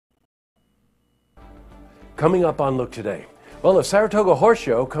Coming up on Look Today. Well, the Saratoga Horse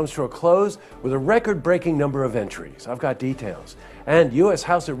Show comes to a close with a record-breaking number of entries. I've got details. And U.S.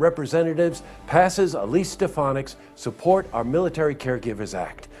 House of Representatives passes Elise Stefanik's Support Our Military Caregivers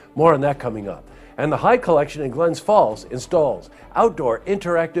Act. More on that coming up. And the Hyde Collection in Glens Falls installs outdoor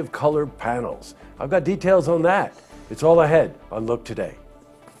interactive colored panels. I've got details on that. It's all ahead on Look Today.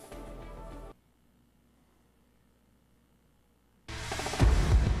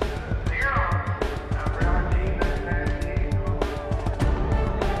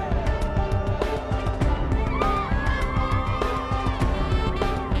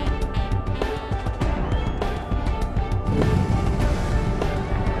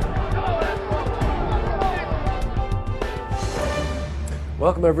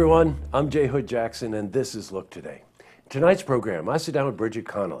 Welcome everyone, I'm Jay Hood Jackson and this is Look Today. In tonight's program, I sit down with Bridget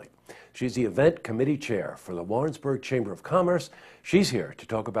Connolly. She's the event committee chair for the Warrensburg Chamber of Commerce. She's here to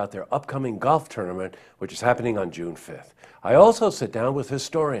talk about their upcoming golf tournament, which is happening on June 5th. I also sit down with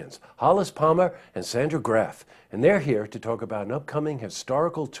historians, Hollis Palmer and Sandra Graff, and they're here to talk about an upcoming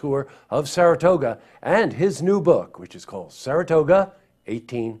historical tour of Saratoga and his new book, which is called Saratoga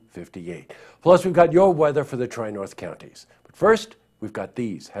 1858. Plus, we've got your weather for the Tri-North counties. But first, we've got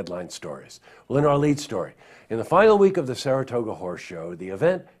these headline stories. Well, in our lead story, in the final week of the Saratoga Horse Show, the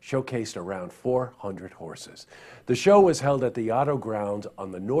event showcased around 400 horses. The show was held at the Auto Grounds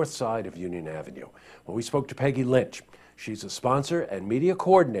on the north side of Union Avenue. Well, we spoke to Peggy Lynch. She's a sponsor and media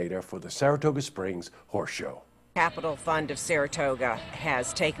coordinator for the Saratoga Springs Horse Show. Capital Fund of Saratoga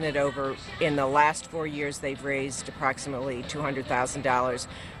has taken it over. In the last 4 years, they've raised approximately $200,000,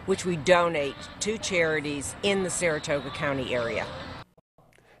 which we donate to charities in the Saratoga County area.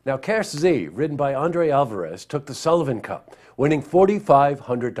 Now, Cash Z, ridden by Andre Alvarez, took the Sullivan Cup, winning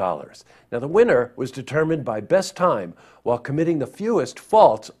 $4,500. Now, the winner was determined by best time while committing the fewest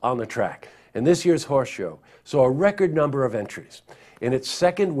faults on the track. And this year's horse show saw a record number of entries in its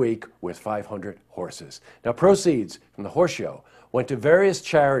second week with 500 horses. Now, proceeds from the horse show went to various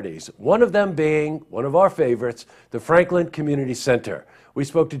charities, one of them being one of our favorites, the Franklin Community Center. We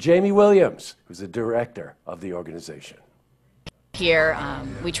spoke to Jamie Williams, who's the director of the organization. Here,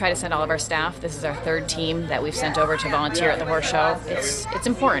 we try to send all of our staff. This is our third team that we've sent over to volunteer at the horse show. It's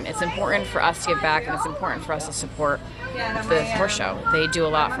important. It's important for us to give back, and it's important for us to support the horse show. They do a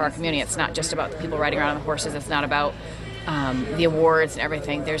lot for our community. It's not just about the people riding around on the horses. It's not about the awards and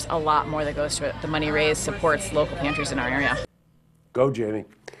everything. There's a lot more that goes to it. The money raised supports local pantries in our area. Go, Jamie.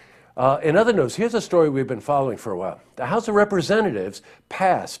 In other news, here's a story we've been following for a while. The House of Representatives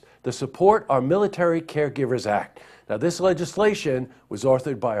passed the Support Our Military Caregivers Act. Now, this legislation was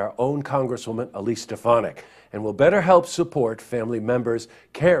authored by our own Congresswoman, Elise Stefanik, and will better help support family members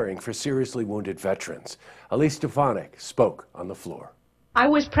caring for seriously wounded veterans. Elise Stefanik spoke on the floor. I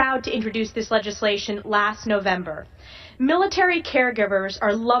was proud to introduce this legislation last November. Military caregivers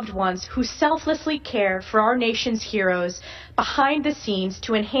are loved ones who selflessly care for our nation's heroes behind the scenes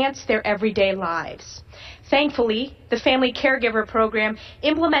to enhance their everyday lives. Thankfully, the Family Caregiver Program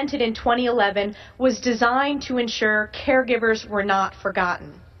implemented in 2011 was designed to ensure caregivers were not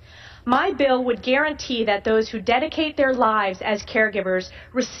forgotten. My bill would guarantee that those who dedicate their lives as caregivers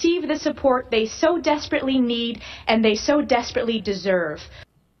receive the support they so desperately need and they so desperately deserve.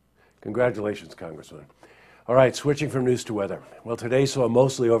 Congratulations, Congressman. All right, switching from news to weather. Well, today saw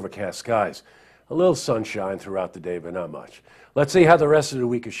mostly overcast skies. A little sunshine throughout the day, but not much. Let's see how the rest of the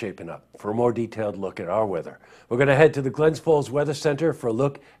week is shaping up. For a more detailed look at our weather, we're going to head to the Glens Falls Weather Center for a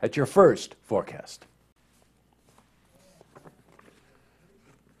look at your first forecast.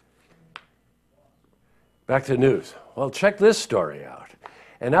 Back to news. Well, check this story out.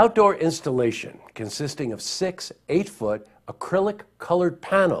 An outdoor installation consisting of 6 8-foot acrylic colored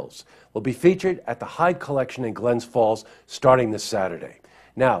panels will be featured at the Hyde Collection in Glens Falls starting this Saturday.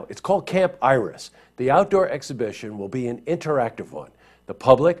 Now, it's called Camp Iris. The outdoor exhibition will be an interactive one. The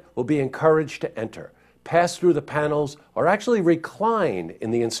public will be encouraged to enter, pass through the panels, or actually recline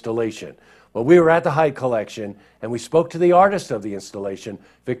in the installation. Well, we were at the Hyde Collection, and we spoke to the artist of the installation,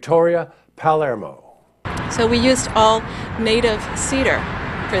 Victoria Palermo. So we used all native cedar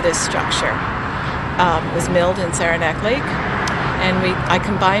for this structure. It was milled in Saranac Lake, and I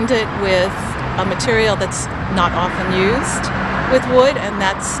combined it with a material that's not often used with wood, and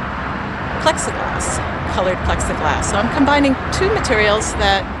that's plexiglass, colored plexiglass. So I'm combining two materials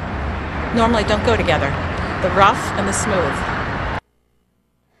that normally don't go together, the rough and the smooth.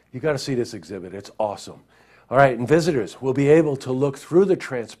 You got to see this exhibit. It's awesome. All right, and visitors will be able to look through the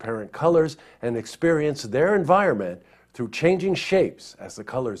transparent colors and experience their environment through changing shapes as the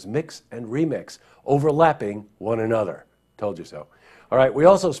colors mix and remix, overlapping one another. Told you so. All right, we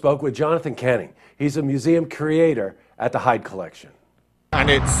also spoke with Jonathan Canning. He's a museum curator at the Hyde Collection. And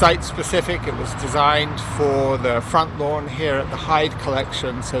it's site-specific. It was designed for the front lawn here at the Hyde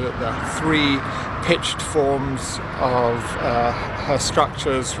Collection so that the three pitched forms of her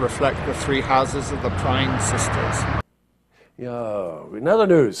structures reflect the three houses of the Prine sisters. Yo, in other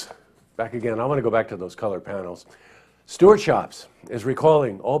news, back again, I want to go back to those color panels. Stewart Shops is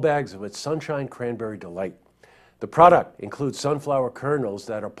recalling all bags of its Sunshine Cranberry Delight. The product includes sunflower kernels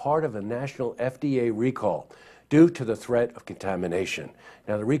that are part of a national FDA recall due to the threat of contamination.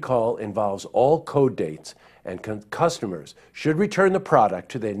 Now, the recall involves all code dates, and customers should return the product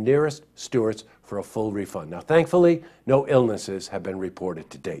to their nearest Stewart's for a full refund. Now, thankfully, no illnesses have been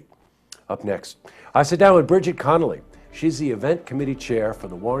reported to date. Up next, I sit down with Bridget Connolly. She's the event committee chair for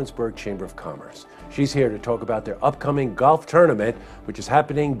the Warrensburg Chamber of Commerce. She's here to talk about their upcoming golf tournament, which is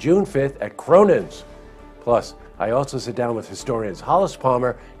happening June 5th at Cronin's. Plus, I also sit down with historians Hollis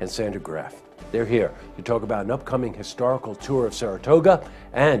Palmer and Sandra Graff. They're here to talk about an upcoming historical tour of Saratoga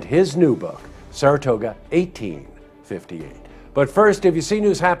and his new book, Saratoga 1858. But first, if you see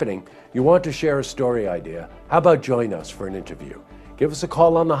news happening, you want to share a story idea, how about join us for an interview? Give us a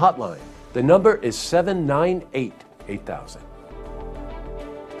call on the hotline. The number is 798-8000.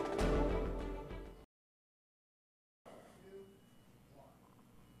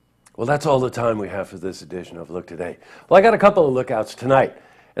 Well, that's all the time we have for this edition of Look Today. Well, I got a couple of lookouts tonight.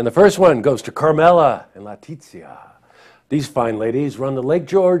 And the first one goes to Carmela and Letizia. These fine ladies run the Lake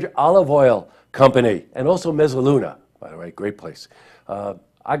George Olive Oil Company and also Mezzaluna, by the way, great place.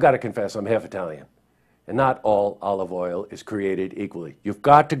 I got to confess, I'm half Italian. And not all olive oil is created equally. You've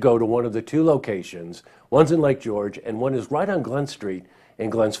got to go to one of the two locations. One's in Lake George and one is right on Glen Street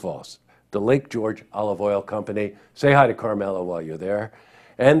in Glens Falls. The Lake George Olive Oil Company. Say hi to Carmela while you're there.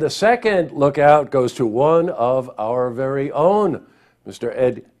 And the second lookout goes to one of our very own, Mr.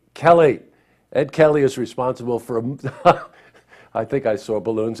 Ed Kelly. Ed Kelly is responsible for, I think I saw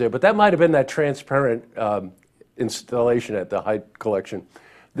balloons there, but that might have been that transparent installation at the Hyde Collection.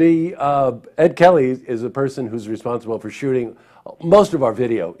 Ed Kelly is the person who's responsible for shooting most of our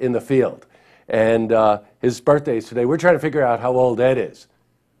video in the field. And his birthday is today. We're trying to figure out how old Ed is.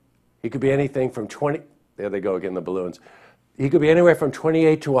 He could be anything from 20, there they go again, the balloons. He could be anywhere from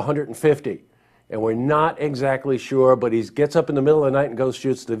 28 to 150. And we're not exactly sure, but he gets up in the middle of the night and goes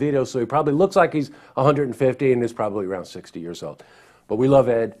shoots the video, so he probably looks like he's 150 and is probably around 60 years old. But we love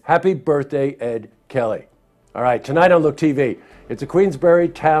Ed. Happy birthday, Ed Kelly. All right, tonight on Look TV, it's a Queensbury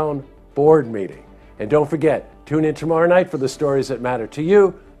Town Board meeting. And don't forget, tune in tomorrow night for the stories that matter to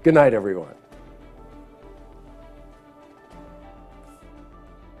you. Good night, everyone.